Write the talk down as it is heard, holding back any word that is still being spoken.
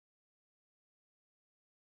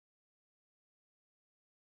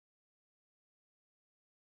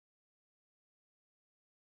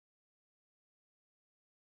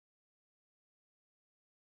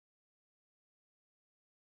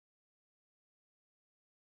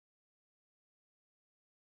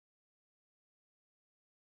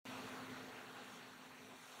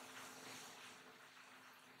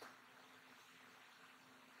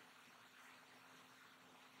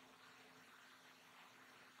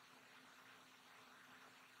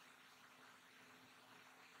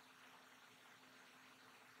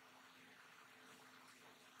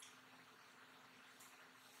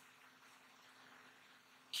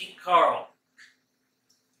King Carl,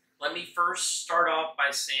 let me first start off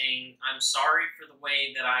by saying I'm sorry for the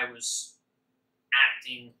way that I was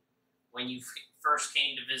acting when you first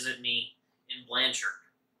came to visit me in Blanchard.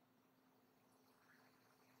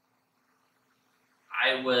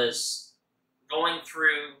 I was going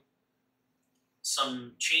through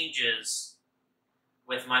some changes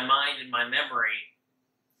with my mind and my memory,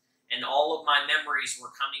 and all of my memories were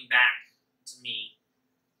coming back to me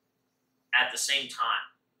at the same time.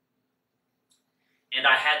 And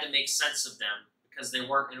I had to make sense of them because they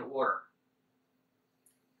weren't in order.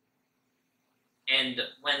 And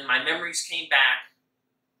when my memories came back,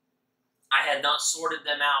 I had not sorted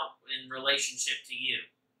them out in relationship to you.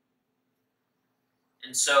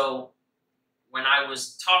 And so when I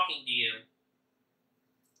was talking to you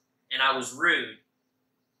and I was rude,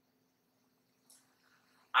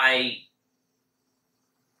 I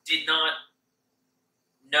did not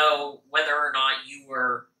know whether or not you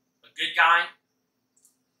were a good guy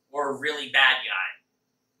or a really bad guy,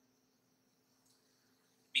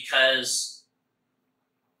 because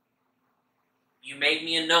you made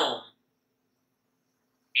me a gnome,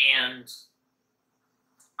 and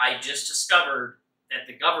I just discovered that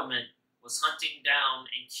the government was hunting down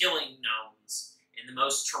and killing gnomes in the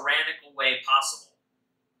most tyrannical way possible,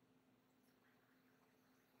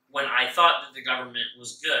 when I thought that the government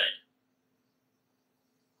was good.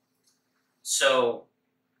 So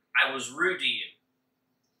I was rude to you,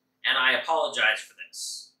 and I apologize for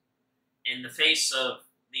this in the face of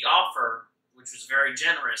the offer, which was very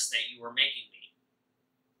generous, that you were making me.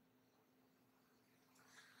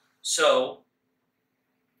 So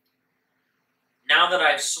now that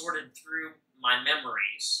I've sorted through my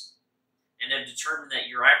memories and have determined that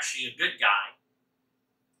you're actually a good guy,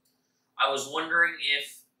 I was wondering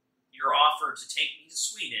if your offer to take me to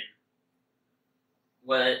Sweden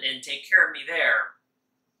and take care of me there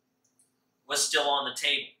was still on the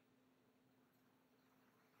table.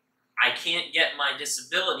 I can't get my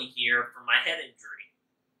disability here for my head injury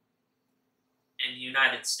in the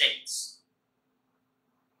United States.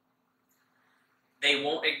 They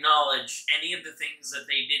won't acknowledge any of the things that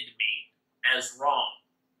they did to me as wrong.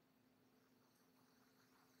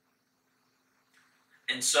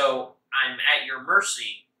 And so I'm at your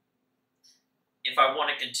mercy if I want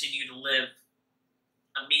to continue to live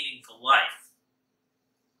a meaningful life.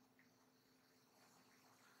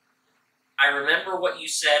 I remember what you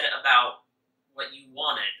said about what you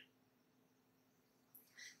wanted,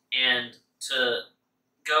 and to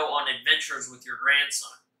go on adventures with your grandson.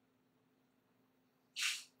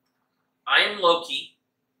 I am Loki,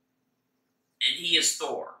 and he is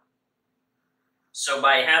Thor. So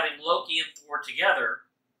by having Loki and Thor together,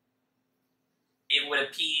 it would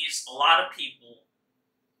appease a lot of people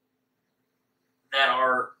that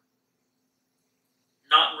are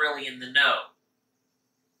not really in the know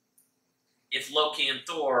if Loki and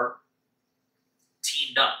Thor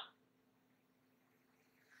teamed up.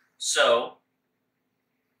 So,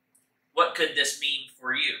 what could this mean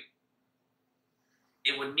for you?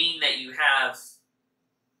 It would mean that you have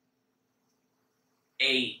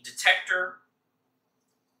a detector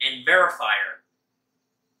and verifier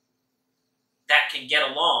that can get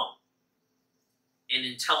along in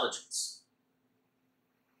intelligence.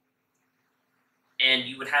 And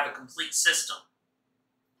you would have a complete system.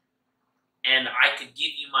 And I could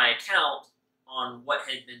give you my account on what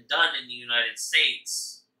had been done in the United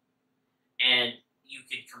States, and you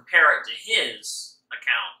could compare it to his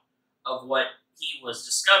account of what he was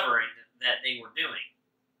discovering that they were doing.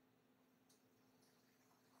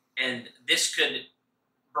 And this could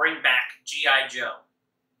bring back G.I. Joe.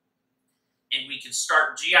 And we could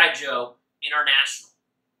start G.I. Joe International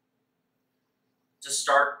to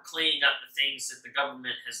start cleaning up the things that the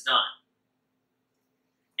government has done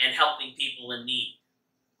and helping people in need.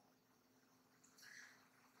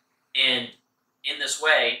 And in this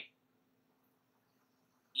way,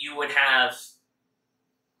 you would have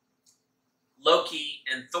Loki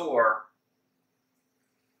and Thor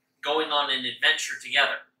going on an adventure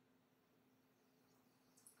together.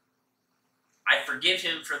 I forgive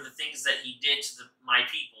him for the things that he did to my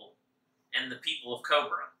people and the people of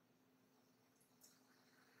Cobra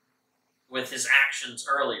with his actions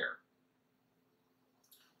earlier.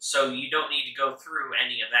 So you don't need to go through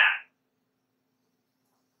any of that.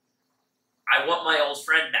 I want my old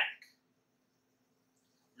friend back.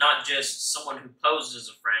 Not just someone who posed as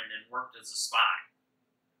a friend and worked as a spy.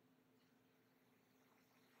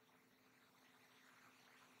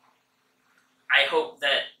 I hope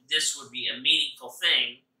that this would be a meaningful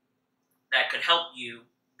thing that could help you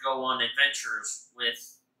go on adventures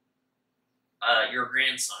with your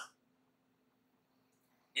grandson.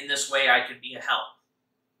 in this way I could be a help.